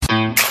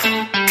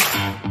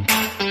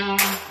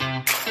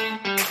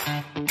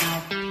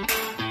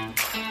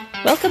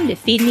Welcome to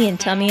Feed Me and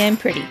Tell Me I'm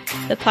Pretty,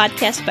 the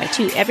podcast by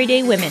two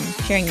everyday women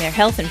sharing their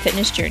health and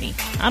fitness journey,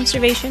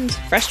 observations,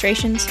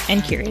 frustrations,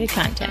 and curated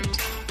content.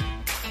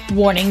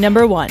 Warning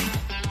number 1.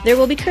 There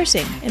will be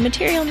cursing and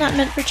material not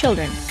meant for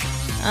children.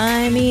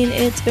 I mean,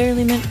 it's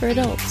barely meant for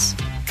adults.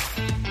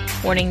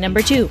 Warning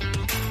number 2.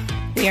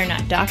 We are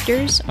not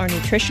doctors or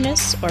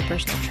nutritionists or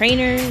personal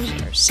trainers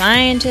or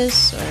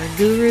scientists or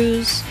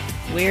gurus.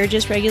 We're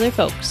just regular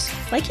folks,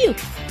 like you.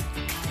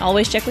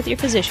 Always check with your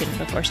physician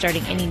before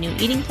starting any new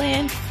eating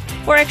plan,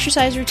 or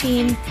exercise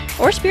routine,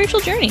 or spiritual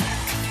journey.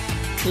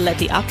 Let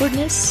the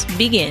awkwardness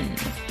begin.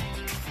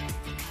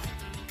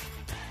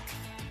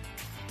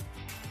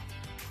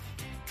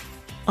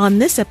 On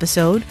this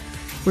episode,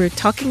 we're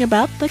talking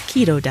about the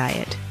keto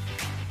diet.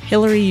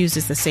 Hillary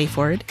uses the safe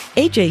word,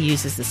 AJ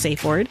uses the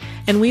safe word,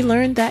 and we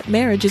learned that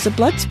marriage is a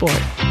blood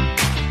sport.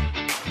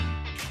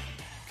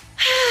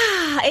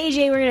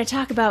 AJ, we're going to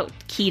talk about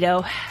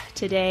keto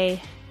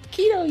today.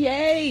 Keto,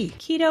 yay!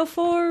 Keto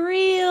for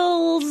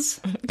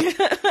reals.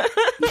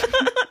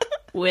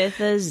 With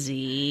a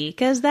Z,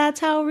 because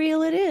that's how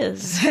real it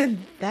is.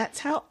 And that's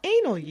how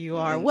anal you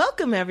are.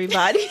 Welcome,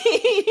 everybody,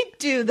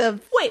 to the...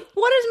 Wait,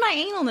 what does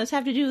my analness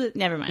have to do with...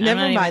 Never mind.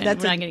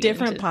 That's a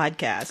different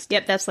podcast.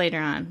 Yep, that's later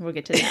on. We'll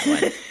get to that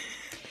one.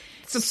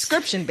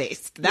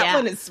 Subscription-based. That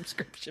one is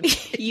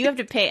subscription-based. You have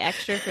to pay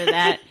extra for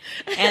that.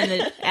 And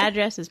the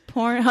address is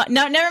porn...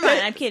 No, never mind.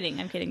 I'm kidding.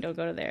 Don't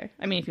go to there.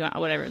 I mean, if you want,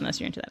 whatever, unless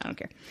you're into that. I don't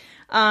care.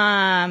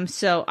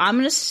 So I'm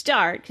going to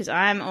start, because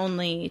I'm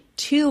only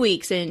 2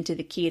 weeks into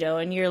the keto,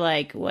 and you're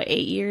like, what,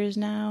 8 years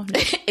now?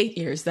 8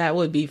 years. That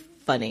would be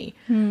funny.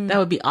 That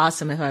would be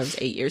awesome if I was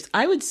 8 years.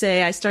 I would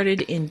say I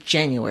started in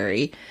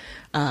January,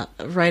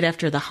 right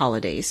after the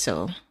holidays,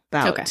 so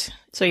about... Okay.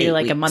 So you're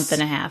like weeks. A month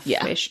and a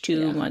half-ish,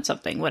 2 months,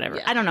 something, whatever.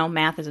 Yeah. I don't know.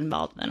 Math is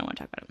involved. I don't want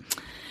to talk about it.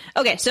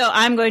 Okay, so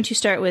I'm going to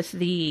start with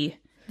the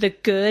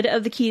good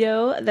of the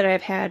keto that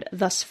I've had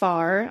thus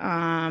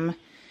far,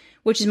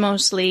 which is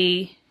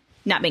mostly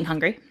not being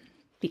hungry,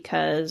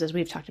 because as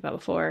we've talked about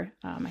before,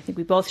 I think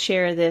we both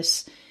share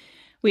this.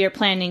 We are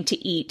planning to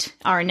eat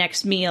our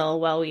next meal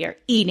while we are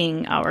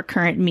eating our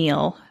current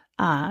meal.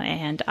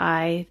 And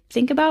I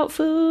think about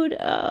food,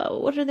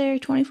 what are there,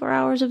 24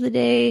 hours of the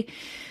day?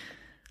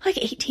 Like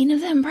 18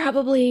 of them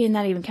probably, and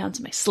that even counts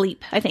my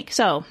sleep, I think.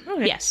 So,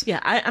 okay. Yes. Yeah,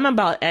 I'm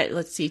about at,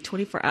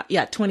 24 hours.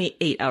 Yeah,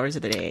 28 hours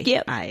of the day.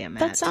 Yep. I am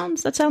that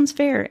sounds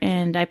fair,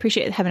 and I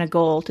appreciate having a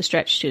goal to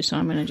stretch to, so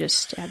I'm going to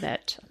just add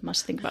that.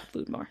 Must think about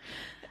food more.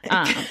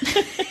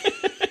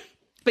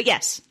 But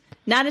yes,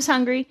 not as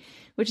hungry,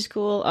 which is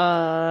cool.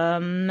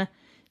 That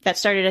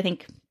started, I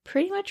think,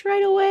 pretty much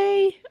right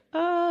away.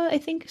 I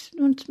think,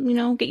 once,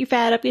 get your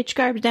fat up, get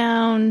your carbs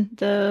down,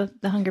 the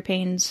hunger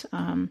pains,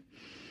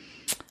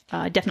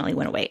 definitely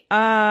went away.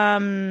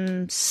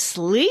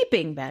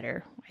 Sleeping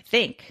better, I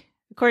think,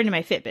 according to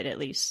my Fitbit, at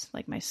least.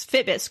 Like, my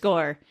Fitbit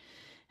score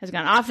has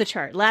gone off the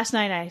chart. Last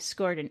night I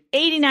scored an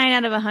 89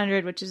 out of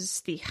 100, which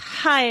is the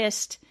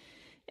highest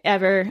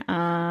ever.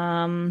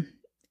 And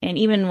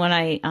even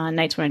when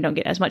nights when I don't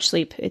get as much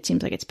sleep, it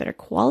seems like it's better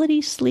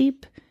quality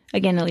sleep.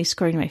 Again, at least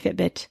according to my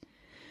Fitbit.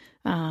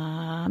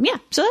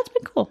 So that's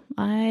been cool.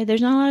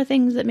 There's not a lot of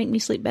things that make me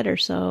sleep better,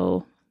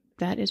 so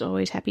that is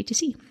always happy to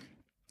see.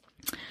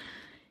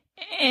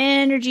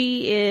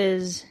 Energy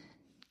is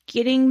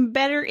getting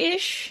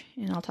better-ish,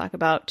 and I'll talk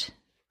about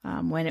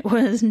when it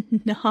was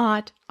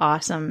not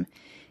awesome,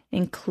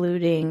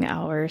 including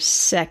our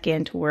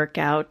second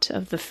workout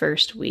of the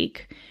first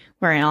week,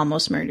 where I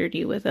almost murdered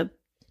you with a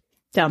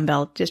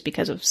dumbbell just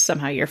because of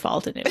somehow your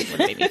fault, and it would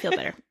make me feel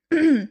better.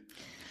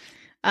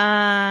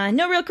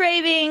 No real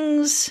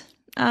cravings.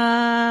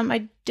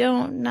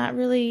 Not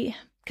really,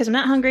 because I'm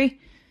not hungry.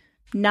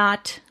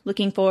 Not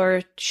looking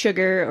for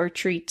sugar or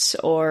treats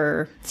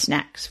or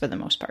snacks for the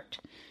most part.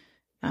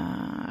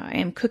 I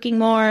am cooking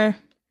more,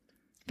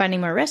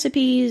 finding more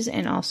recipes,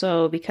 and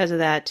also because of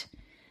that,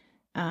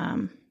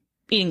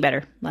 eating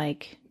better.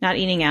 Like, not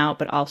eating out,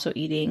 but also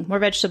eating more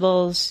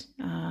vegetables,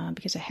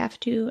 because I have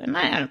to. And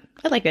I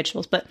like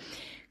vegetables, but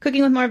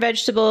cooking with more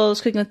vegetables,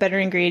 cooking with better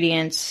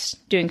ingredients,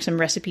 doing some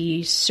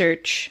recipe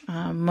search,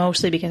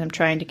 mostly because I'm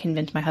trying to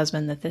convince my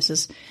husband that this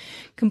is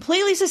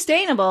completely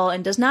sustainable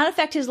and does not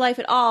affect his life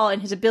at all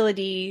and his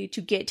ability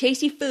to get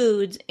tasty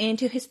foods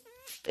into his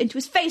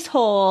face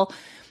hole.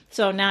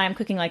 So now I'm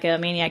cooking like a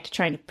maniac to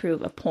trying to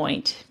prove a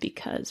point,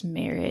 because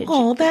marriage...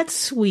 Oh, that's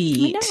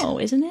sweet. I know,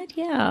 isn't it?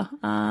 Yeah.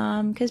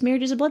 Because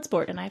marriage is a blood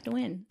sport and I have to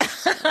win.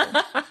 So,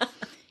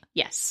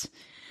 yes.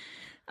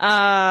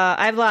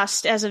 I've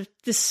lost, as of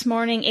this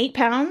morning, 8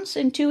 pounds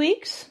in 2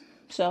 weeks.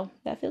 So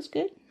that feels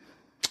good.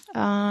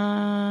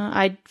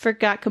 I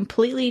forgot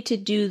completely to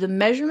do the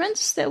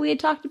measurements that we had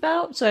talked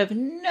about. So I have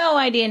no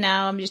idea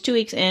now. I'm just 2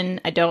 weeks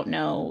in. I don't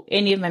know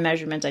any of my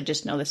measurements. I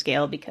just know the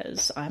scale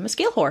because I'm a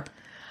scale whore.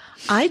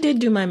 I did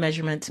do my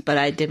measurements, but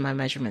I did my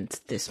measurements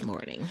this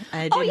morning.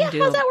 I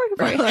didn't how's that working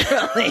for you?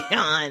 Early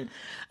on.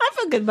 I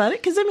feel good about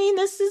it because,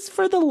 this is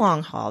for the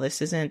long haul.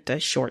 This isn't a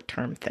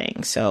short-term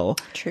thing, so...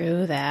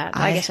 True that.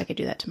 I guess I could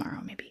do that tomorrow,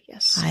 maybe.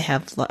 Yes.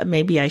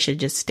 Maybe I should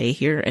just stay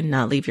here and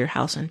not leave your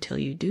house until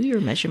you do your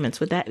measurements.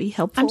 Would that be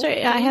helpful? I'm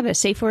sorry. I have a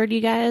safe word, you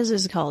guys.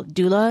 It's called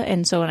doula.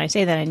 And so when I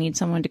say that, I need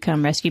someone to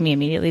come rescue me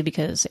immediately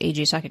because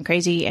AJ's talking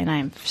crazy and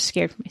I'm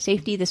scared for my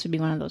safety. This would be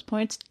one of those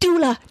points.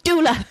 Doula,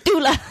 doula,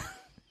 doula.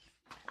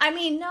 I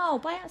mean, no,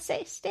 but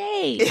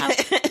stay.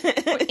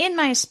 We're in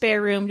my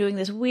spare room doing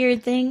this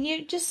weird thing.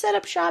 You just set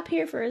up shop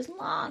here for as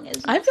long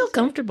as I feel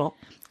comfortable.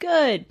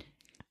 Good.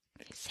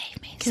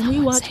 Save me. Can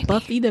we watch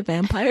Buffy the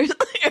Vampire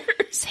Slayer?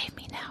 Save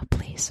me now,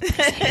 please.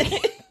 Save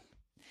me.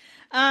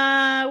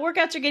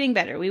 Workouts are getting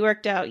better. We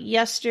worked out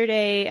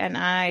yesterday and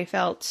I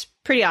felt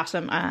pretty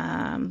awesome.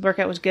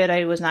 Workout was good.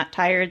 I was not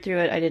tired through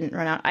it. I didn't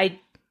run out. I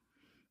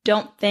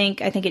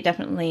think it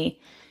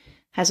definitely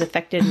has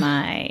affected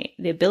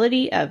the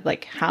ability of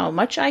like how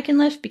much I can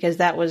lift because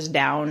that was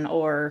down,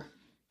 or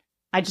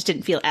I just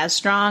didn't feel as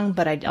strong,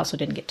 but I also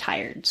didn't get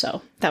tired.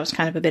 So that was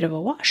kind of a bit of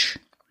a wash.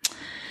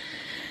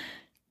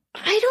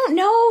 I don't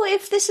know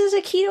if this is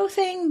a keto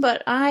thing,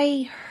 but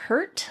I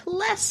hurt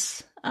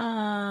less.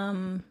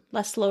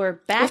 Less lower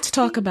back. Let's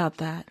talk about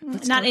that.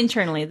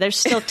 Internally. There's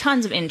still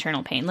tons of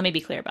internal pain. Let me be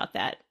clear about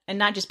that. And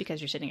not just because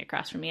you're sitting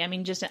across from me. I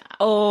mean, that's a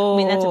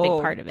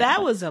big part of it.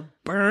 That was a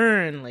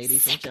burn,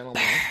 ladies and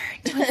gentlemen.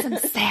 Burn. Want some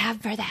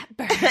salve for that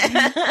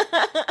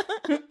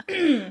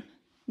burn.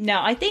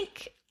 No, I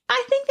think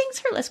things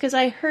hurt less because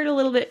I hurt a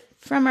little bit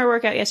from our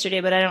workout yesterday,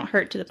 but I don't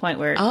hurt to the point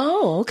where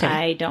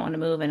I don't want to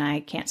move and I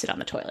can't sit on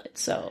the toilet.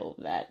 So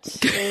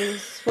that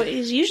is what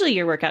is usually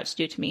your workouts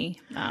do to me.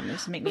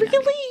 Is make me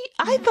really.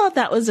 I thought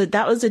that was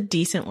a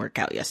decent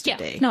workout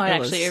yesterday. Yeah. No,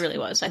 it really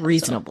was.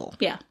 Reasonable. So.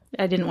 Yeah,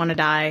 I didn't want to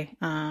die.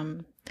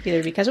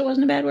 Either because it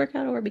wasn't a bad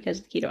workout or because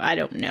of the keto. I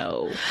don't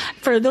know.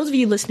 For those of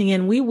you listening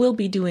in, we will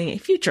be doing a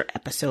future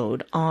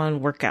episode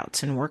on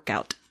workouts and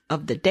workout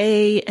of the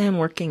day and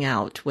working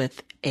out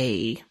with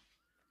a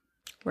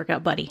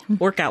workout buddy.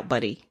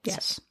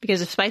 Yes.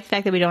 Because despite the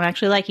fact that we don't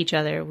actually like each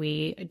other,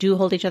 we do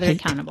hold each other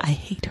accountable. I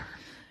hate her.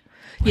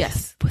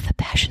 With the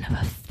passion of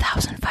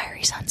 1,000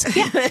 fiery suns.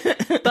 Yeah.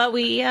 But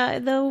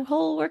the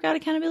whole workout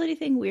accountability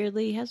thing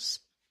weirdly has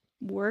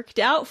worked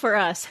out for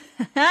us.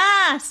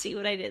 See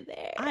what I did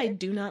there? I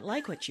do not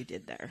like what you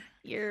did there.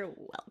 You're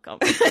welcome.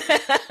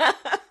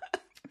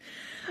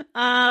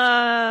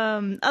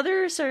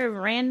 Other sort of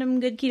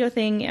random good keto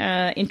thing,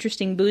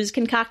 interesting booze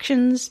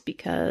concoctions,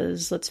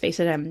 because let's face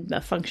it, I'm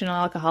a functional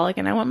alcoholic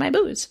and I want my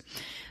booze.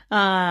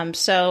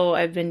 So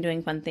I've been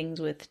doing fun things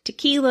with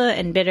tequila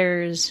and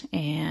bitters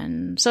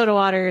and soda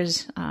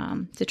waters,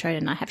 to try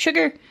to not have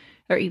sugar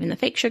or even the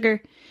fake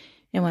sugar.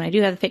 And when I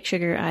do have the fake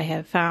sugar, I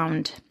have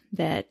found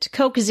that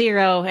Coke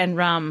Zero and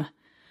rum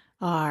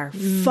are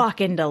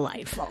fucking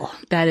delightful.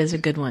 That is a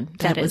good one.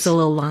 That was a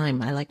little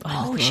lime. I like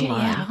lime. Oh, shit,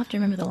 yeah. I'll have to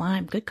remember the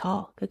lime. Good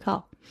call.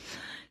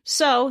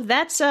 So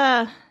that's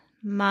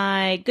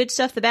my good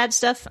stuff. The bad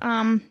stuff,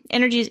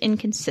 energy is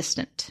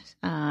inconsistent.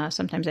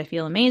 Sometimes I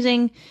feel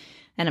amazing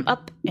and I'm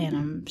up and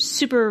I'm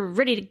super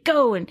ready to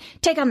go and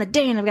take on the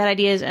day and I've got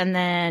ideas. And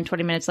then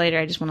 20 minutes later,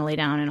 I just want to lay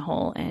down in a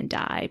hole and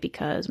die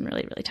because I'm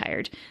really, really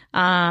tired.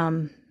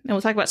 And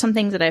we'll talk about some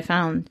things that I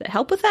found that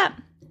help with that,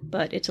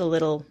 but it's a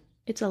little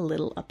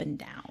up and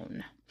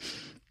down.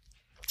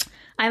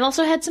 I've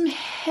also had some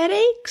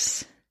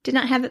headaches. Did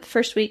not have it the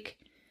first week.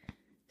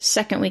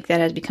 Second week, that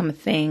has become a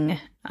thing.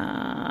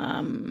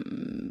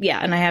 And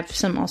I have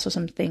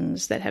some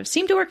things that have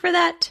seemed to work for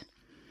that.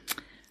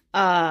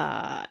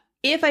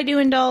 If I do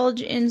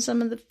indulge in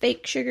some of the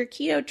fake sugar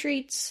keto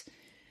treats,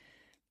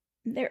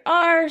 there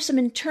are some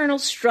internal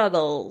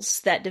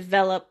struggles that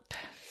develop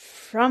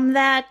from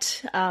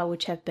that,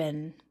 which have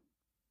been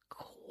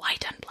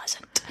quite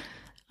unpleasant.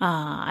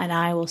 And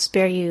I will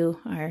spare you,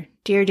 our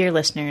dear, dear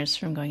listeners,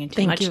 from going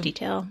into much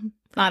detail.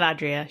 Not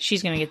Audria.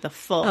 She's going to get the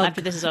full.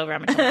 After this is over,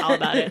 I'm going to tell her all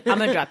about it. I'm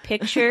going to draw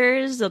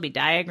pictures. There'll be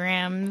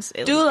diagrams.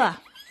 Doula.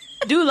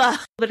 A little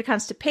bit of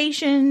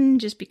constipation,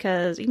 just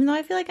because even though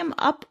I feel like I'm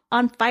up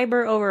on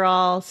fiber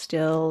overall,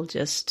 still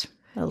just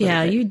a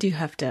little bit. You do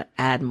have to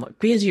add more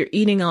because you're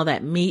eating all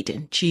that meat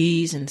and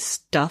cheese and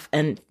stuff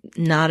and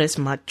not as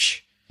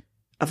much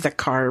of the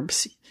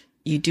carbs.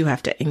 You do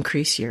have to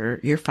increase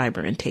your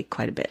fiber intake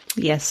quite a bit.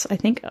 Yes, I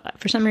think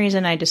for some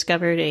reason I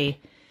discovered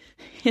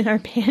in our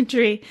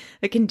pantry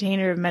a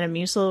container of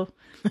Metamucil,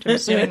 which I'm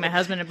assuming my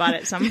husband had bought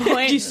at some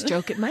point. You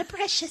stroke it, my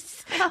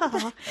precious.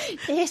 Oh,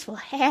 this will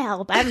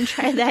help. I haven't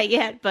tried that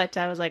yet, but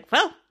I was like,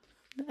 well,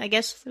 I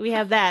guess we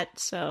have that.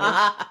 So,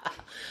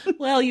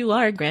 well, you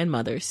are a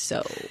grandmother,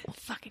 so I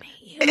fucking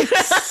hate you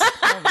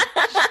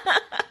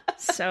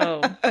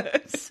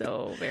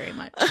so very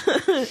much.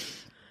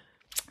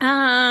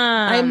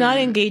 I am not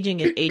engaging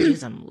in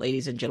ageism,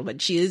 ladies and gentlemen.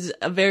 She is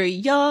a very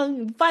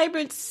young,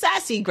 vibrant,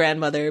 sassy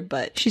grandmother,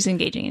 but she's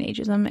engaging in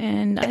ageism,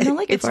 and I don't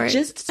like it for it. It's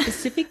just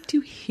specific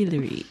to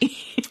Hillary.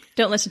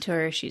 Don't listen to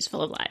her; she's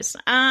full of lies.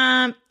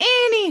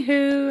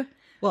 Anywho,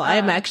 well,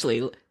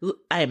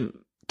 I'm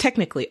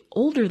technically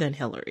older than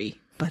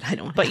Hillary, but I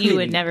don't. But you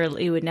would never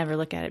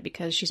look at it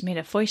because she's made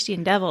a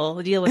Faustian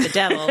devil deal with the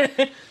devil,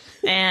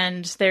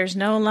 and there's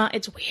no.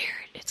 It's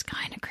weird. It's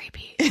kind of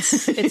creepy.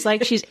 It's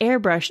like she's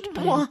airbrushed,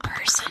 but in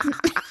person.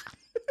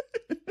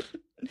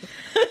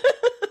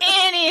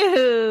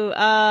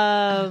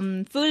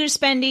 Anywho, food is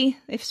spendy,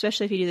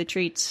 especially if you do the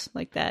treats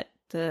like that.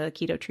 The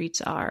keto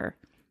treats are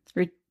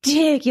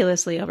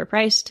ridiculously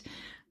overpriced.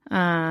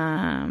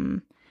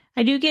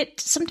 I do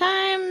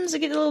sometimes I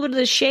get a little bit of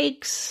the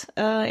shakes,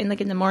 in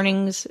the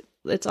mornings.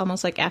 It's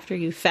almost like after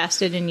you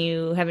fasted and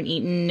you haven't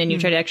eaten and you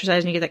try to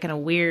exercise and you get that kind of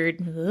weird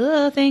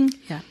thing.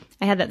 Yeah.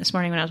 I had that this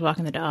morning when I was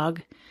walking the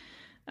dog.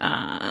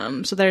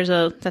 So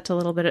that's a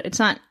little bit it's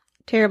not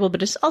terrible,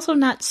 but it's also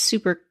not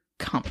super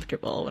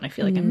comfortable when I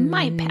feel like I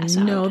might pass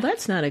out. No,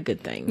 that's not a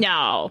good thing.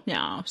 No.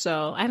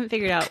 So I haven't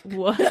figured out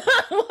what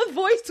What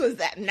voice was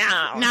that?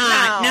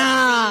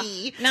 No.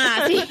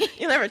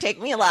 You'll never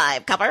take me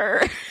alive,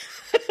 Copper.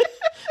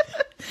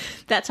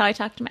 That's how I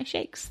talk to my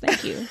shakes.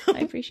 Thank you.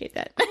 I appreciate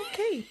that.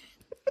 Okay.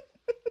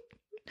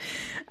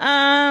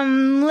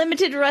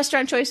 Limited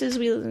restaurant choices.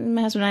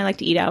 My husband and I like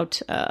to eat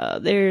out.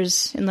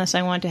 Unless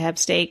I want to have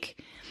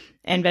steak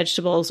and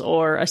vegetables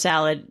or a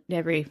salad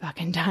every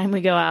fucking time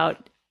we go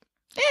out.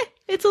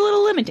 It's a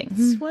little limiting.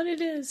 It's what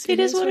it is. It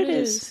is what it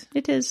is.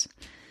 It is.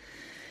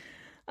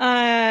 You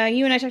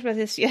and I talked about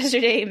this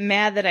yesterday.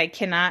 Mad that I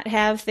cannot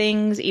have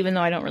things, even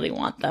though I don't really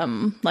want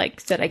them.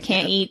 Like that I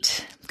can't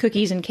eat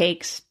cookies and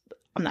cakes.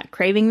 I'm not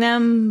craving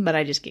them, but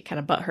I just get kind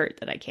of butthurt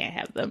that I can't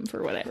have them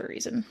for whatever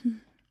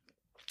reason.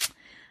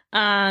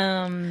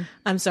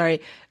 I'm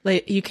sorry,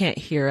 you can't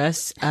hear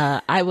us.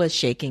 I was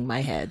shaking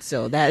my head,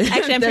 so that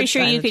actually, I'm pretty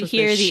sure you could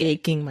hear the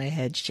shaking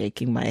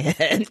my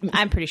head.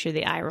 I'm pretty ssure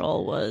the eye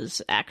roll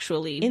was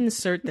actually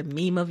insert the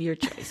meme of your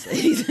choice,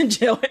 ladies and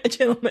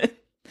gentlemen.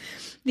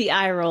 The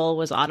eye roll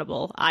was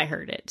audible. I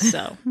heard it.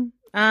 So,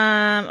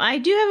 I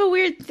do have a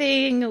weird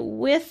thing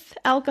with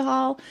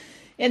alcohol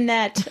in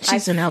that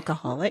she's an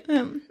alcoholic.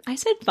 I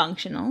said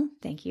functional.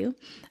 Thank you.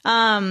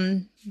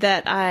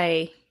 That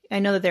I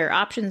know that there are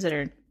options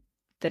that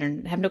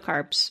have no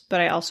carbs,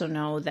 but I also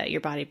know that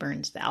your body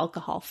burns the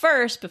alcohol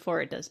first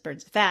before it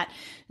burns the fat.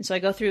 And so I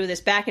go through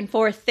this back and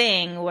forth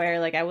thing where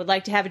like I would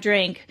like to have a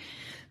drink,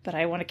 but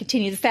I want to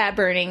continue the fat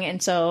burning.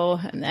 And so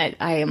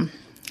I'm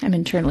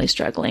internally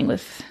struggling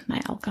with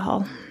my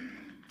alcohol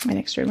and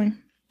externally.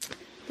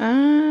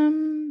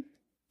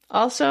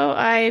 Also,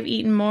 I've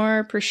eaten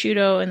more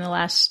prosciutto in the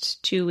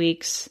last 2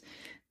 weeks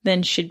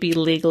than should be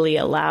legally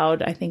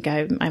allowed. I think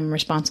I'm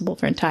responsible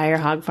for entire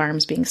hog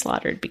farms being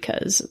slaughtered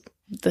because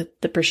the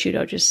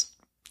prosciutto just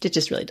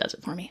really does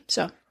it for me.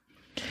 So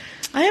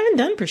I haven't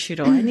done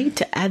prosciutto. I need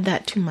to add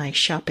that to my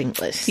shopping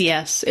list.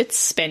 Yes,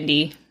 it's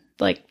spendy.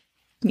 Like,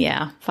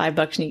 yeah, $5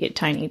 and you get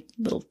tiny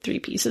little 3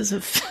 pieces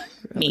of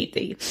meat.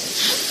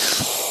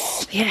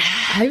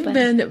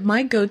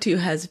 My go-to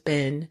has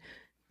been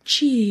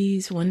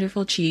cheese,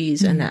 wonderful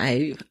cheese, and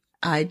I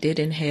did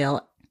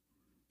inhale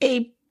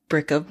a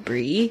brick of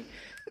brie,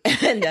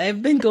 and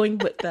I've been going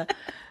with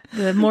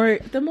the more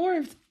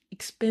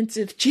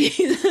expensive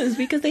cheeses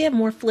because they have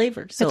more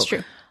flavor. So that's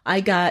true.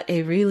 I got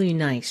a really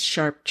nice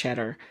sharp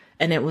cheddar,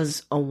 and it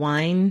was a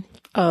wine.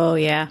 Oh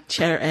yeah,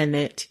 cheddar,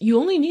 and you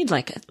only need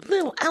like a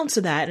little ounce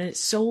of that, and it's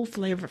so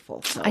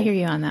flavorful. So. I hear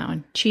you on that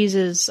one.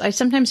 Cheeses. I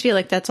sometimes feel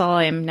like that's all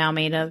I am now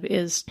made of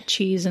is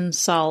cheese and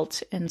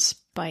salt and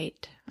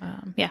spite.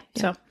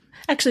 So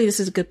actually, this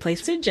is a good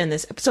place to end.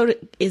 This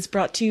episode is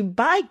brought to you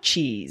by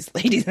cheese,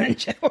 ladies and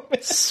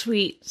gentlemen.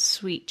 Sweet,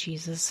 sweet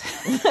cheeses.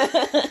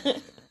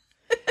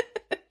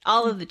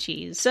 All of the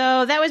cheese.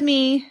 So that was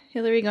me,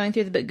 Hillary, going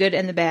through the good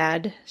and the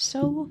bad.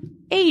 So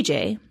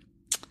AJ,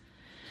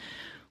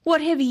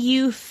 what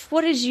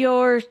is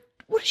your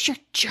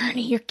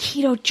journey, your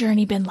keto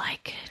journey been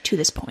like to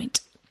this point?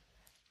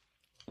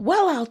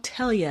 Well, I'll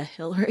tell you,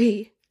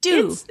 Hillary.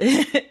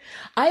 I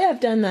have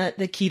done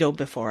the keto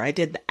before. I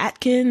did the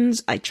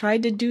Atkins. I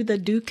tried to do the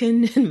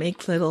Dukin and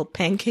make little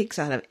pancakes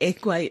out of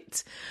egg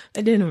whites.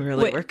 That didn't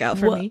really work out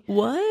for me.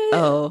 What?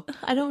 Oh.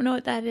 I don't know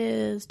what that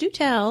is. Do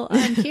tell.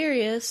 I'm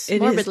curious.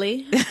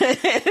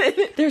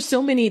 Morbidly. There's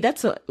so many.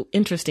 That's an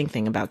interesting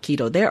thing about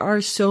keto. There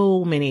are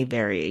so many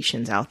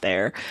variations out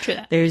there. True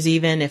that. There's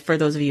even, for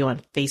those of you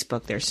on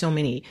Facebook, there's so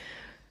many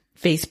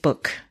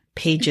Facebook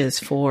pages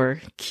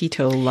for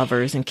keto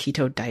lovers and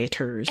keto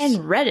dieters. And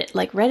Reddit.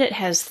 Like Reddit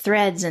has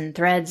threads and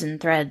threads and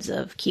threads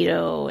of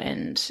keto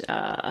and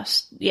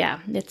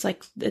it's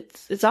like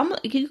it's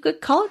almost, you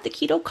could call it the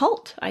keto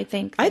cult, I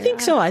think. I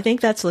think so. I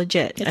think that's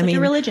legit. It's like a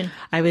religion.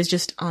 I was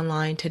just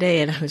online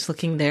today and I was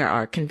looking, there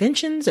are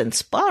conventions and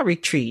spa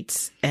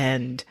retreats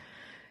and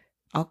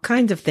all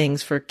kinds of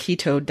things for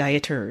keto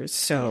dieters.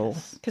 So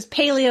because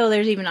paleo,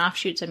 there's even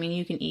offshoots. I mean,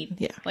 you can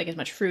eat like as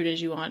much fruit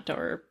as you want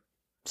or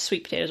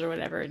sweet potatoes or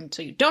whatever, and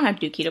so you don't have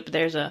to do keto, but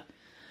there's a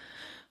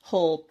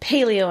whole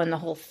paleo and the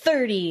whole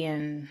 30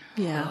 and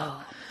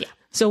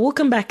so we'll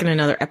come back in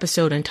another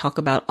episode and talk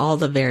about all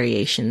the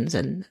variations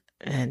and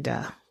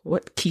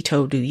what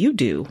keto do you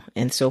do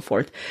and so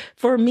forth.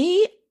 For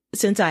me,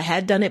 since I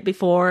had done it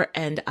before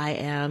and I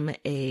am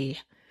a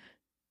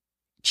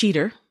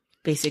cheater,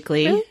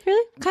 basically. Really?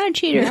 What kind of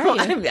cheater No,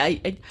 are you?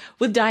 I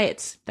with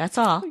diets. That's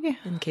all. Yeah.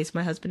 In case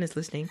my husband is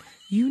listening,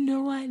 you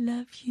know I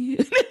love you.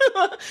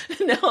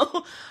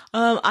 No,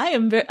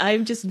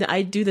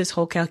 I do this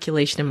whole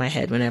calculation in my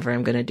head whenever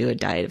I'm going to do a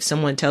diet. If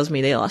someone tells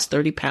me they lost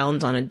 30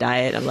 pounds on a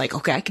diet, I'm like,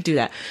 okay, I could do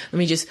that. Let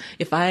me just,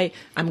 I'm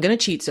going to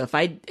cheat. So if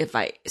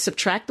I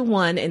subtract the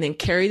 1 and then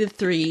carry the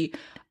 3,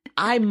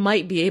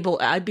 I'd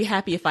be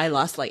happy if I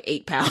lost like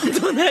 8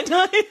 pounds on that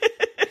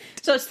diet.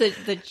 So it's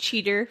the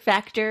cheater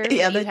factor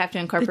Yeah, that you have to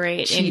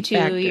incorporate into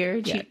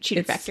your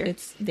cheater factor.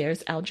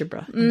 There's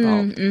algebra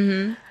involved.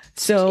 Mm-hmm.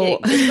 So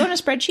Is it going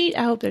to spreadsheet?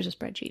 I hope there's a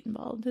spreadsheet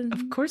involved.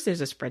 of course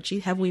there's a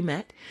spreadsheet. Have we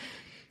met?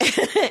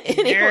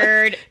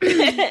 Nerd.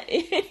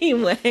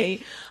 Anyway,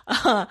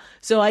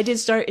 so I did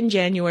start in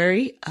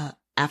January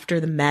after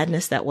the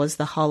madness that was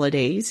the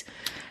holidays.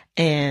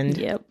 And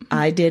Yep.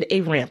 I did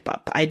a ramp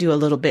up. I do a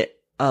little bit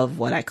of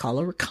what I call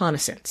a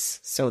reconnaissance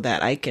so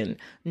that I can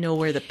know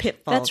where the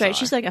pitfalls That's right. are.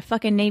 She's like a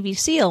fucking Navy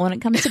SEAL when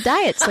it comes to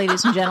diets,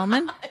 ladies and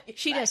gentlemen.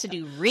 She has to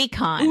do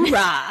recon.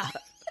 Hoorah!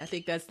 I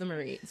think that's the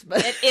Marines.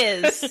 But It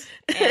is.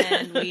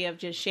 And we have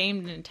just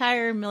shamed an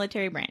entire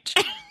military branch.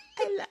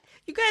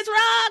 you guys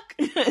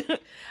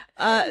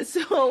rock!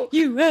 So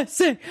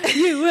USA!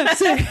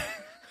 USA!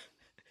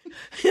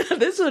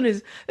 this one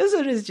is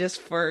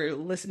just for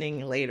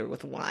listening later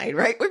with wine,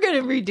 right? We're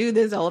gonna redo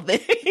this whole thing.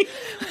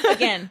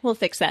 Again, we'll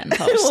fix that in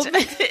We'll post.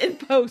 fix it in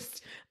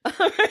post. All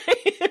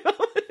right.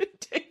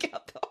 Take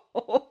out the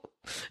whole.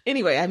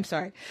 Anyway, I'm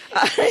sorry.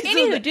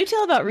 Anywho, do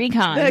tell about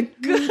recon.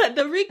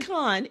 The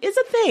recon is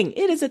a thing.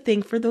 It is a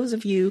thing for those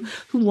of you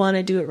who want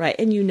to do it right.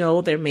 And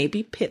there may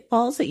be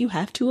pitfalls that you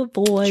have to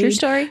avoid. True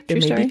story. There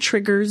True may story. be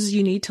triggers.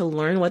 You need to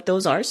learn what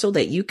those are so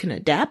that you can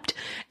adapt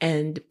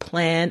and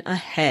plan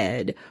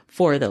ahead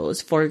for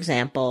those. For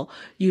example,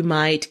 you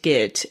might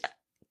get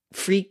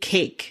free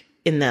cake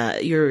in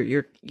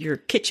your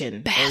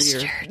kitchen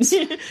Bastards.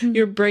 or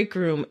your break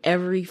room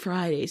every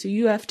Friday. So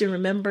you have to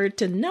remember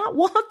to not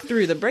walk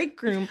through the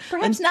break room.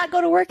 Perhaps not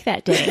go to work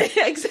that day.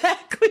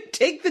 Exactly.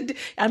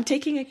 I'm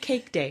taking a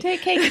cake day.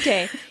 Take cake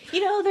day.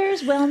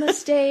 There's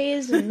wellness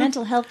days and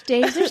mental health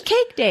days. There's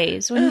cake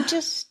days when you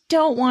just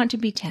don't want to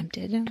be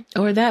tempted.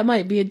 Or that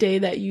might be a day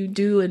that you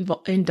do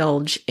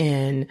indulge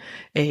in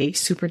a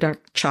super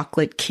dark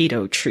chocolate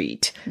keto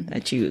treat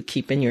that you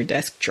keep in your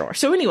desk drawer.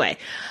 So anyway,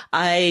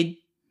 I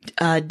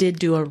did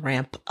do a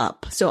ramp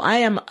up. So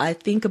I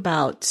think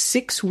about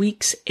 6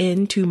 weeks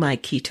into my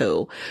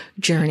keto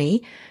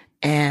journey,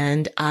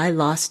 and I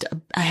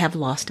have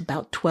lost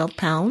about 12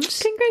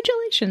 pounds.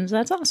 Congratulations.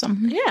 That's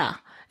awesome. Yeah.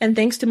 And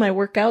thanks to my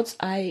workouts,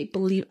 I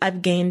believe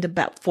I've gained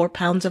about 4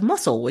 pounds of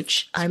muscle,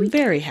 which I'm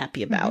very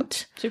happy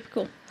about. Super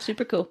cool.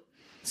 Super cool.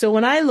 So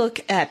when I look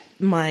at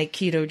my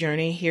keto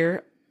journey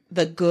here,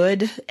 the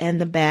good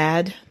and the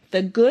bad,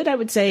 the good I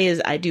would say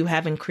is I do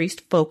have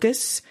increased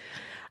focus.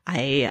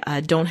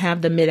 I don't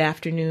have the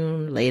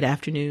mid-afternoon, late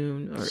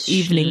afternoon, or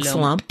evening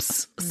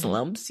slumps.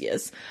 Slumps,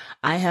 yes.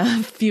 I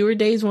have fewer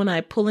days when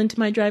I pull into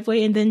my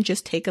driveway and then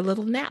just take a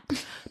little nap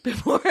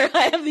before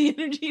I have the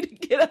energy to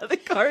get out of the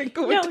car and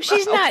go. No,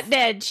 she's not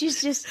dead.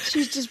 She's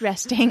just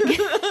resting. Does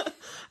your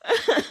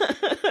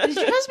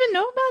husband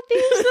know about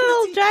these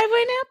little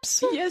driveway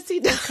naps? Yes, he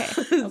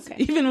does. Okay.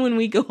 Even when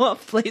we go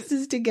off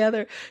places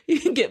together, he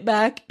can get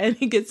back and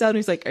he gets out and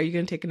he's like, "Are you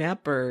going to take a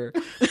nap or?"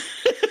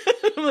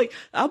 I'm like,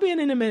 "I'll be in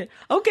a minute."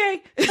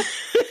 Okay.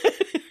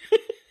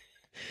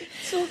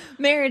 So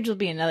marriage will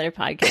be another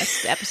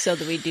podcast episode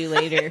that we do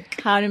later.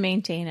 How to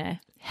maintain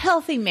a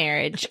healthy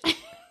marriage.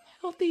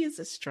 Healthy is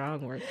a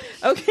strong word.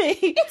 Okay.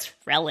 It's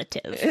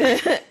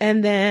relative.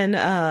 And then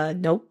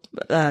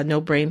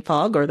no brain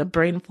fog, or the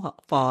brain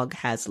fog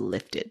has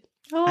lifted.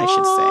 I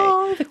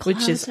should say,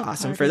 which is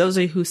awesome for those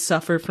of you who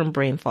suffer from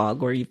brain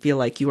fog, or you feel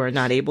like you are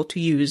not able to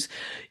use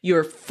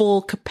your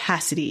full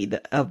capacity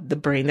of the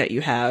brain that you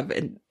have,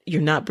 and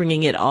you're not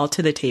bringing it all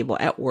to the table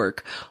at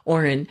work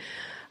or in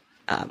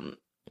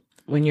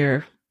when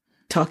you're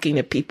talking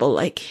to people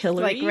like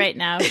Hillary. Like right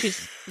now,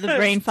 the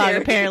brain fog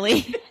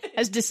apparently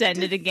has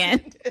descended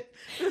again.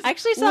 I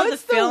actually saw the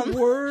film.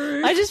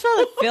 I just saw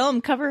the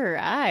film cover her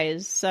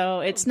eyes,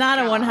 so it's not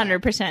a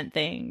 100%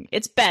 thing.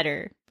 It's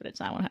better, but it's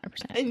not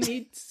 100%. I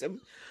need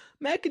some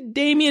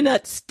macadamia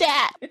nut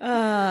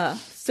stat.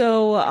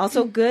 So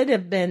also good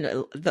have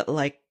been,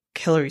 like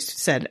Hillary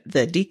said,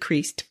 the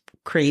decreased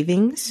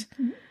cravings,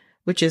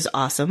 which is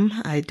awesome.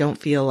 I don't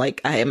feel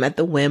like I am at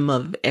the whim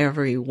of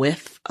every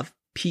whiff of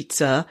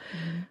pizza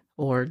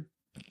or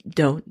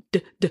donuts.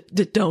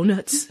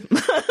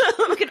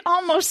 You can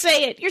almost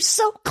say it. You're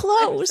so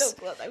close. I'm so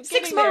close. I'm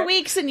 6 more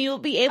weeks and you'll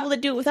be able to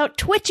do it without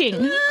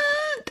twitching.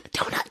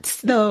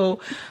 Donuts, though.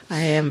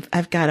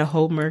 I've got a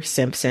Homer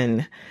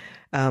Simpson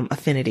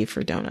affinity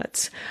for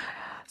donuts.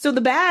 So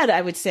the bad,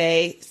 I would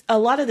say, a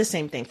lot of the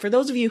same thing. For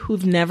those of you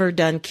who've never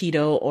done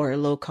keto or a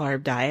low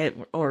carb diet,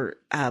 or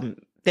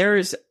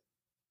there's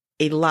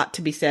a lot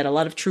to be said, a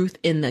lot of truth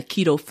in the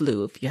keto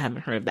flu, if you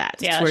haven't heard of that.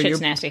 Yeah, it's that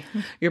shit's nasty.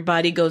 Your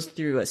body goes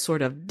through a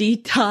sort of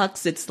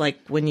detox. It's like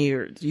when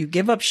you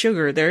give up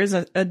sugar, there is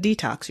a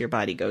detox your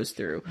body goes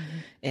through.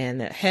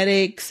 And the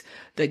headaches,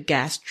 the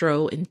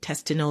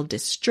gastrointestinal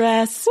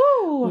distress,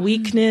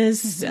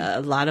 weakness,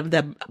 a lot of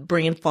the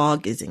brain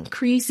fog is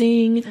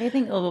increasing. I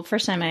think the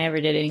first time I ever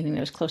did anything that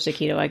was close to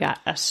keto, I got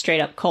a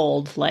straight up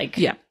cold, like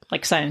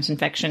sinus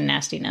infection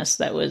nastiness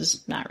that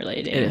was not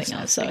related to anything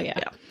else.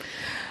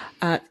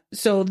 So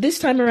so this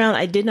time around,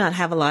 I did not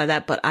have a lot of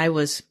that, but I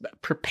was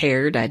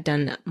prepared. I'd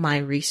done my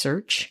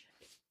research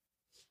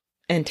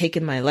and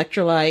taken my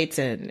electrolytes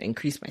and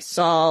increased my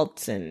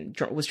salts and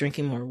was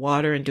drinking more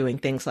water and doing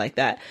things like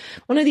that.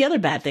 One of the other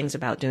bad things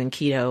about doing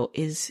keto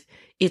is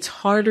it's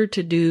harder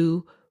to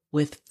do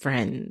with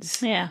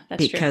friends. Yeah,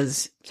 that's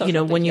because, true. you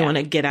know, when you want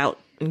to get out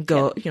and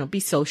go, you know, be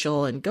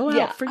social and go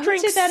out for drinks. I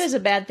would say that is a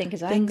bad thing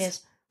because I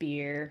miss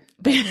beer,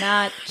 but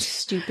not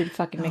stupid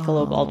fucking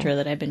Michelob Ultra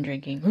that I've been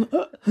drinking,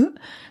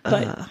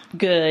 but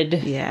good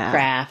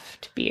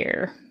craft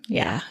beer.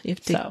 Yeah. You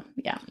have to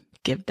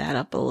give that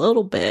up a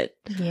little bit.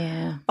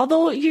 Yeah.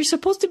 Although you're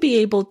supposed to be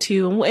able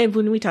to, and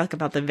when we talk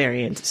about the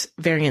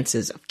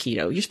variances of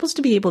keto, you're supposed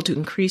to be able to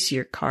increase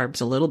your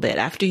carbs a little bit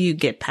after you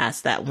get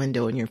past that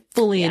window and you're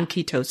fully in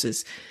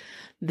ketosis.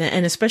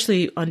 And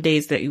especially on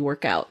days that you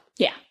work out.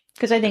 Yeah.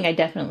 Because I think I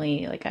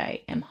definitely,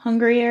 I am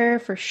hungrier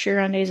for sure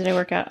on days that I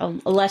work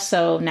out. Less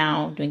so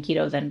now doing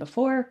keto than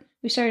before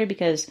we started,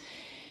 because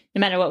no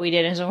matter what we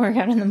did as a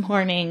workout in the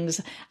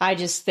mornings, I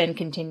just then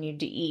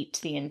continued to eat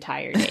the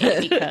entire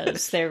day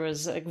because there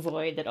was a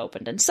void that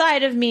opened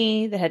inside of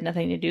me that had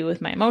nothing to do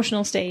with my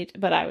emotional state,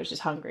 but I was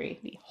just hungry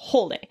the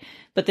whole day.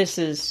 But this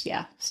is,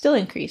 still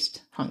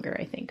increased hunger,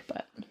 I think,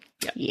 but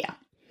yeah.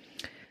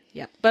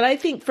 But I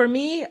think for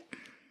me,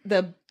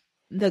 the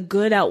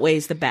good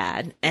outweighs the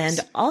bad. And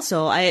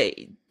also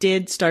I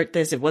did start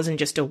this. It wasn't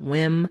just a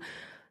whim.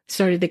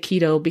 Started the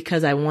keto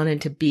because I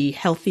wanted to be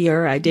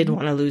healthier. I did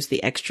want to lose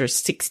the extra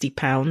 60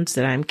 pounds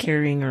that I'm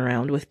carrying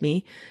around with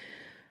me.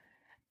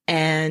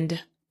 And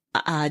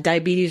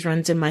diabetes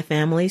runs in my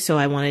family. So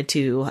I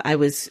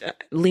was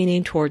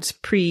leaning towards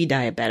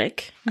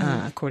pre-diabetic,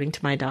 according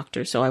to my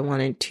doctor. So I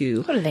wanted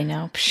to. What do they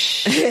know?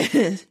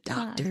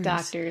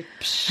 Doctors.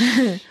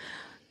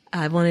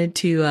 I wanted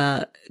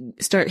to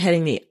start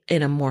heading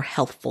in a more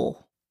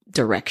healthful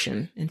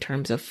direction in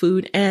terms of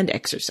food and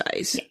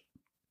exercise. Yeah.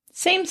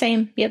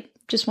 Same. Yep.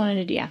 Just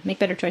wanted to, make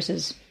better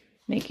choices.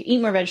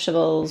 Eat more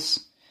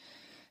vegetables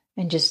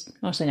and just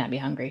mostly not be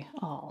hungry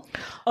all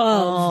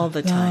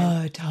the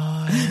time.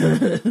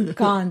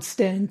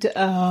 Constant. Which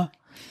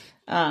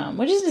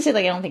isn't to say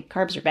I don't think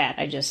carbs are bad.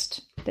 They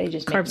just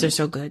carbs are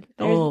so good.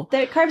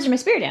 Carbs are my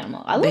spirit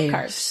animal. I love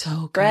carbs.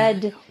 So good.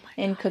 Bread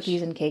and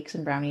cookies and cakes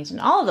and brownies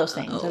and all of those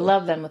things. I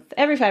love them with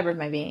every fiber of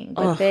my being.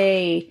 But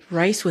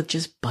rice with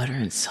just butter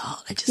and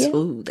salt.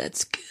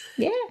 That's good.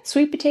 Yeah,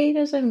 sweet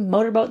potatoes and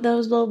motorboat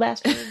those little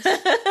bastards.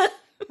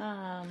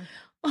 Oh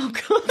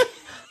God.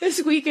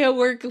 This week at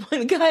work,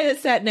 one guy that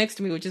sat next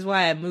to me, which is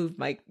why I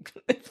moved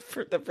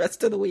for the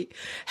rest of the week,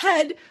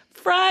 had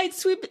fried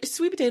sweet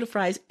potato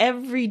fries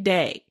every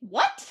day.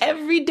 What?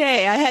 Every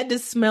day. I had to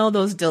smell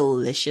those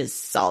delicious,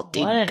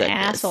 salty What an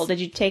goodness. asshole. Did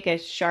you take a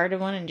shard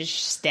of one and just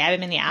stab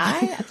him in the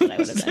eye? That's what I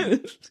would have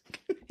done.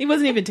 He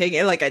wasn't even taking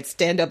it. I'd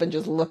stand up and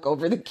just look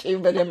over the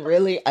cube at him.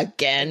 Really?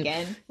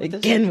 Again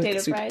with the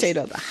sweet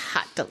potato. The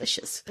hot,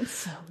 delicious. It's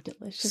so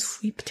delicious.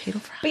 Sweet potato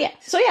fries. But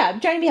I'm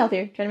trying to be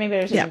healthier. Trying to make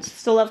better decisions. Yeah.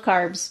 Still love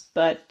carbs,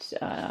 but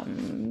I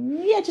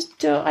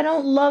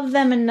don't love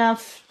them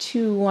enough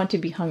to want to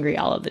be hungry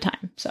all of the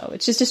time. So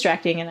it's just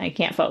distracting and I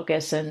can't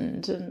focus.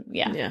 There's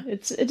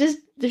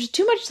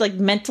too much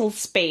mental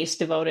space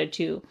devoted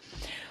to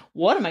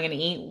what am I going to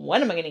eat?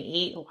 When am I going to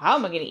eat? How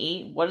am I going to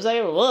eat? What is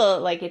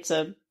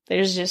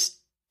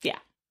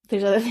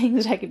there's other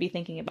things I could be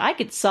thinking about. I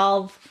could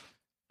solve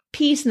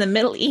peace in the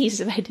Middle East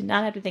if I did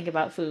not have to think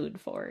about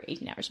food for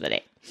 18 hours of the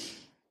day.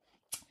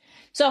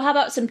 So how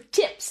about some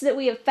tips that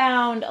we have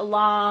found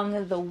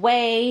along the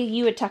way?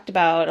 You had talked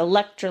about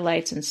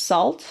electrolytes and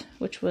salt,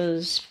 which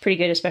was pretty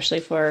good, especially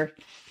for,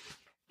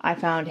 I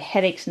found,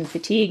 headaches and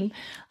fatigue.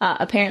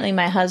 Apparently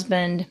my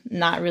husband,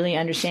 not really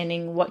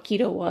understanding what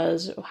keto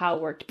was, how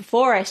it worked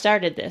before I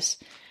started this,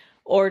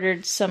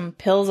 ordered some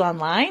pills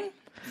online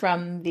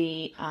from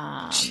the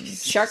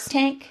Shark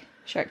Tank.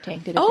 Shark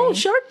Tank did a thing.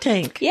 Shark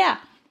Tank. Yeah.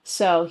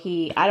 So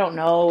I don't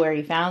know where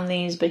he found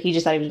these, but he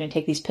just thought he was going to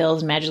take these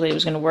pills and magically it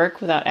was going to work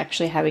without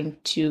actually having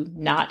to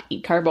not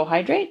eat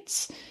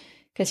carbohydrates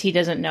because he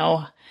doesn't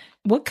know.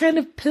 What kind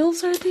of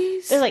pills are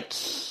these? They're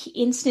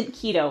instant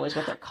keto is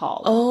what they're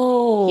called.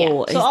 Oh.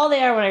 Yeah. So all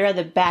they are, when I read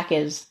the back,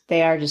 is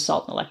they are just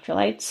salt and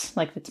electrolytes.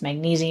 It's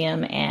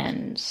magnesium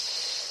and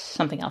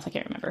something else I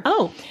can't remember.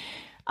 Oh.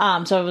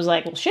 So I was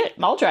like, well, shit,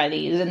 I'll try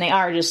these. And they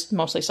are just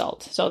mostly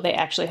salt. So they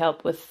actually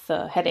help with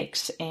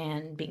headaches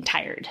and being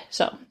tired.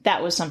 So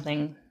that was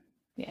something.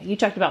 Yeah. You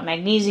talked about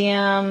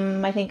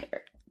magnesium, I think,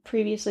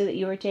 previously that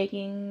you were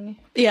taking.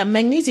 Yeah.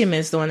 Magnesium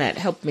is the one that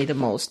helped me the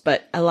most.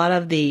 But a lot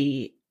of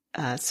the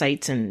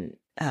sites and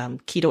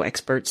keto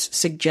experts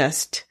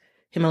suggest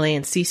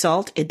Himalayan sea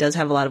salt. It does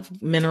have a lot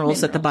of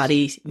minerals that the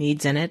body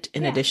needs in it,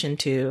 in addition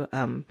to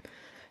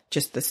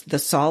just the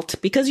salt,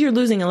 because you're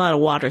losing a lot of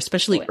water,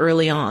 especially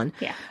early on.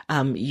 Yeah.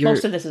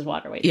 Most of this is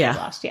water weight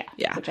lost.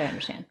 Yeah. Which I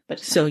understand. But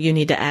so you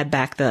need to add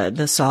back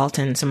the salt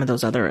and some of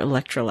those other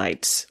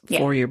electrolytes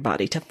for your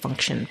body to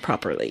function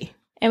properly.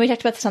 And we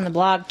talked about this on the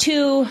blog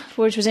too,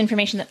 which was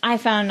information that I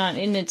found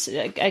and it's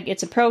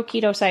a pro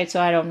keto site, so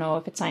I don't know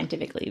if it's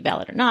scientifically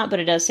valid or not, but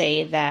it does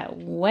say that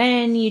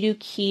when you do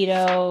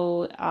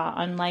keto,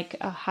 unlike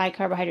a high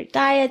carbohydrate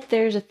diet,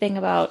 there's a thing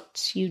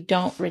about you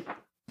don't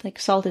like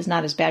salt is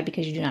not as bad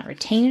because you do not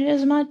retain it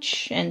as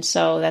much. And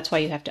so that's why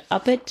you have to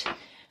up it.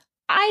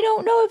 I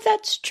don't know if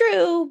that's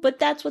true, but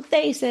that's what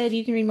they said.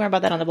 You can read more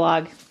about that on the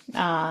blog.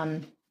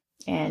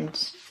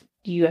 And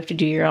you have to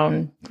do your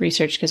own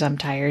research because I'm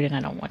tired and I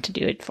don't want to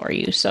do it for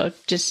you. So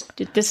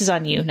this is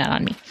on you, not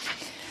on me.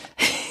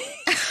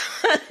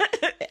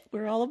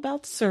 We're all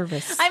about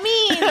service. I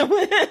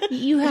mean,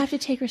 you have to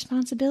take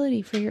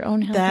responsibility for your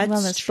own health and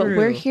wellness. True. But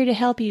we're here to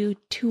help you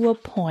to a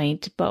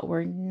point, but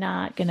we're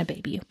not going to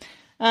baby you.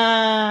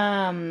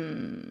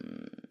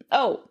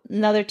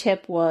 Another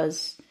tip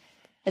was,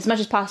 as much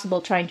as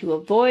possible, trying to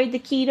avoid the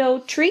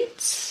keto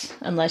treats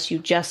unless you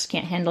just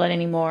can't handle it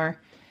anymore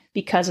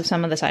because of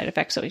some of the side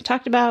effects that we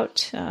talked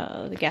about,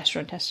 the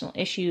gastrointestinal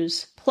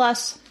issues.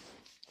 Plus,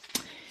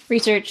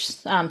 research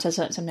says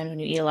that sometimes when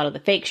you eat a lot of the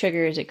fake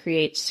sugars, it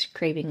creates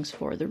cravings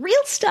for the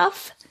real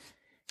stuff.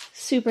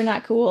 Super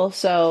not cool.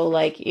 So,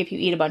 like, if you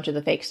eat a bunch of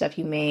the fake stuff,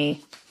 you may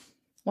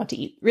want to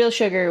eat real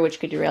sugar, which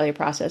could derail your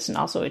process. And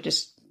also, it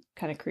just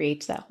kind of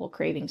creates that whole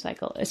craving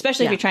cycle,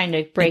 especially if you're trying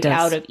to break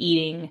out of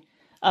eating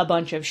a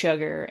bunch of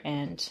sugar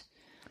and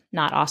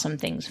not awesome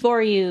things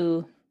for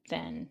you,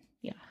 then,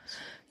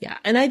 Yeah.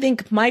 And I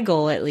think my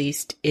goal, at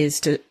least, is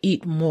to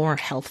eat more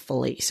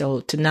healthfully.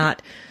 So to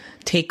not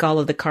take all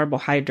of the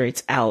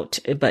carbohydrates out,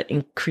 but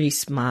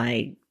increase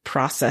my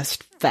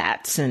processed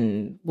fats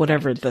and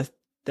whatever the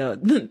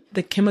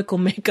chemical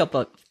makeup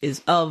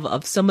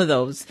of some of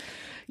those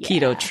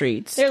keto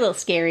treats. They're a little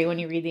scary when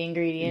you read the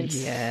ingredients.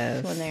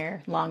 Yes. When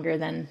they're longer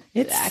than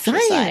it's the actual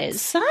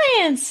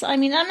science. I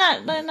mean,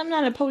 I'm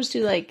not opposed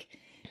to like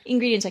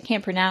ingredients I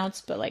can't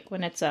pronounce, but like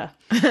when it's I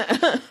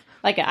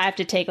have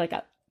to take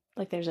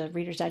there's a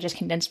Reader's Digest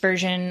condensed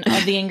version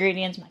of the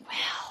ingredients. I'm like,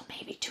 well,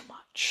 maybe too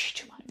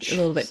much. A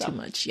little bit too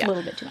much. Yeah. A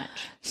little bit too much.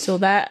 So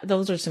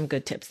those are some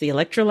good tips. The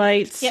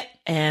electrolytes. Yep.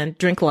 And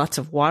drink lots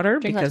of water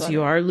because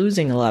you are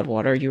losing a lot of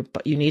water. You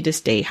need to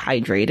stay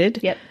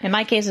hydrated. Yep. In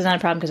my case, it's not a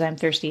problem because I'm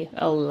thirsty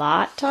a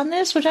lot on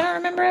this, which I don't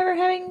remember ever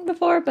having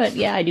before. But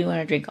yeah, I do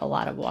want to drink a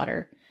lot of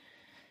water.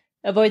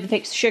 Avoid the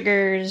fake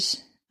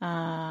sugars.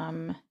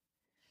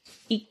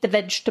 Eat the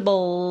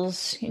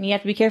vegetables. And you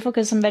have to be careful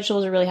because some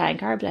vegetables are really high in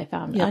carbs. I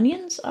found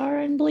onions are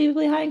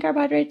unbelievably high in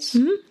carbohydrates.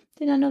 Mm-hmm.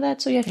 Did not know that.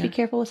 So you have to be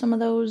careful with some of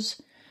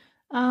those.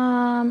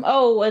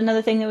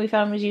 Another thing that we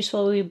found was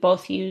useful. We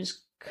both use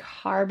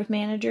Carb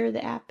Manager,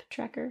 the app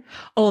tracker.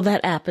 Oh,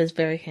 that app is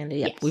very handy.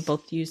 Yep. Yes. We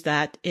both use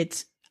that.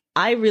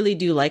 I really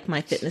do like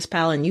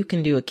MyFitnessPal, and you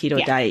can do a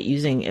keto diet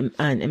using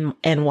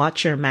and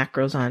watch your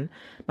macros on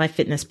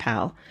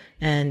MyFitnessPal,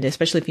 and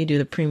especially if you do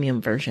the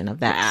premium version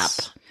of that app.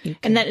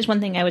 And that is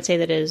one thing I would say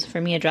that is, for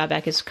me, a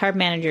drawback is Carb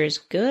Manager is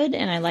good,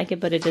 and I like it,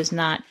 but it is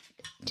not,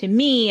 to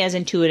me, as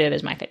intuitive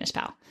as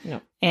MyFitnessPal. No.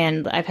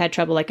 And I've had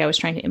trouble, I was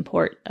trying to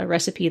import a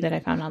recipe that I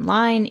found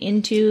online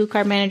into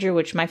Carb Manager,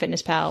 which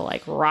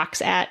MyFitnessPal,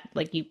 rocks at.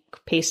 You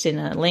paste in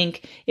a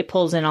link, it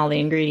pulls in all the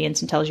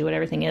ingredients and tells you what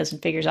everything is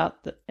and figures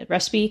out the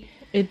recipe.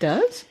 It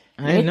does?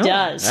 It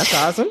does. That's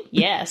awesome.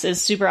 Yes,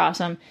 it's super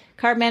awesome.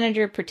 Carb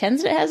Manager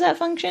pretends it has that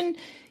function.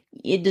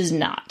 It does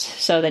not.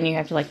 So then you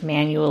have to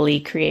manually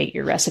create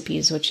your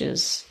recipes, which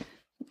is,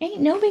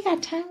 ain't nobody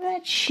got time for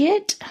that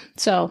shit.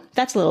 So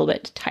that's a little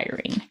bit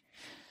tiring.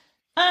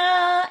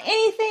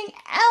 Anything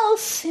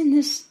else in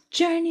this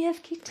journey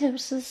of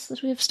ketosis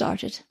that we have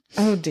started?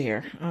 Oh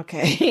dear.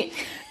 Okay.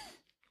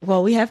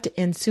 Well, we have to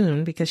end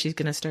soon because she's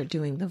going to start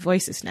doing the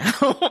voices now.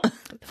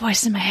 The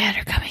voices in my head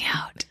are coming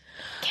out.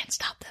 Can't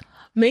stop them.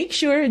 Make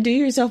sure, do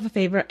yourself a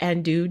favor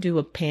and do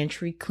a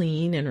pantry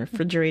clean and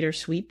refrigerator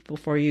sweep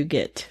before you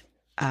get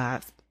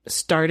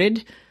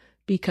started,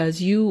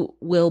 because you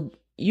will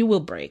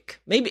break.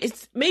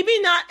 Maybe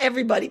not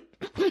everybody.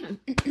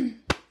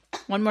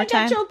 One more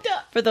time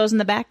for those in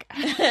the back.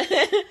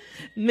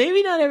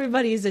 Maybe not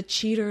everybody is a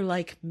cheater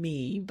like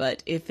me,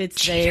 but if it's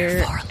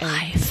cheater for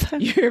life,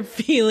 you're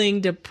feeling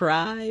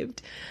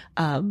deprived,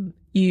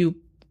 you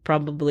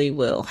probably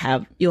you'll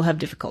have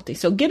difficulty.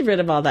 So get rid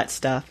of all that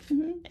stuff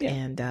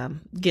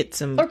and get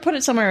some, or put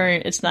it somewhere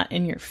it's not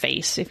in your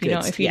face. If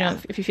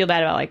you feel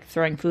bad about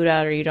throwing food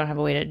out, or you don't have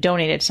a way to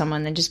donate it to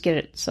someone, then just get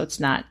it so it's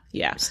not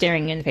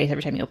staring you in the face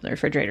every time you open the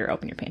refrigerator or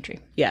open your pantry.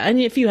 Yeah, and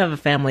if you have a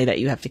family that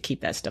you have to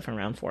keep that stuff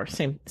around for,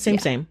 same.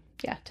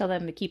 Yeah, tell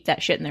them to keep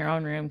that shit in their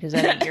own room because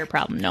that ain't your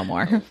problem no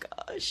more. Oh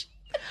gosh.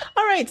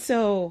 All right,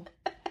 so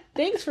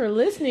Thanks for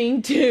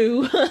listening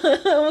to.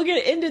 We're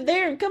going to end it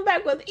there and come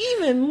back with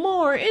even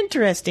more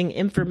interesting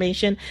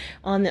information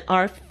on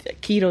our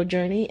keto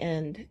journey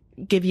and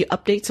give you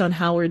updates on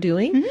how we're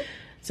doing. Mm-hmm.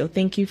 So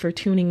thank you for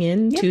tuning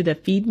in to the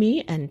Feed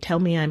Me and Tell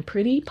Me I'm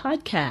Pretty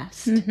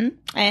podcast. Mm-hmm.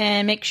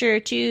 And make sure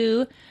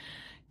to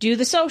do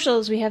the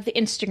socials. We have the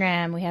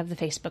Instagram, we have the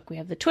Facebook, we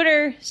have the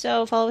Twitter.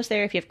 So follow us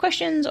there if you have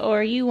questions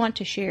or you want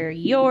to share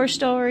your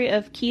story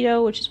of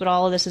keto, which is what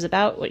all of this is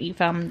about, what you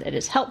found that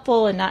is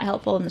helpful and not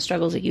helpful and the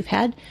struggles that you've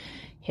had.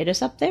 Hit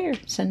us up there.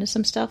 Send us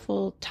some stuff.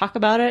 We'll talk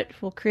about it.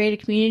 We'll create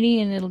a community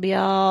and it'll be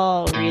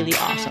all really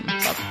awesome.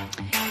 So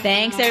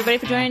thanks everybody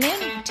for joining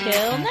in.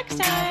 Until next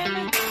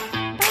time.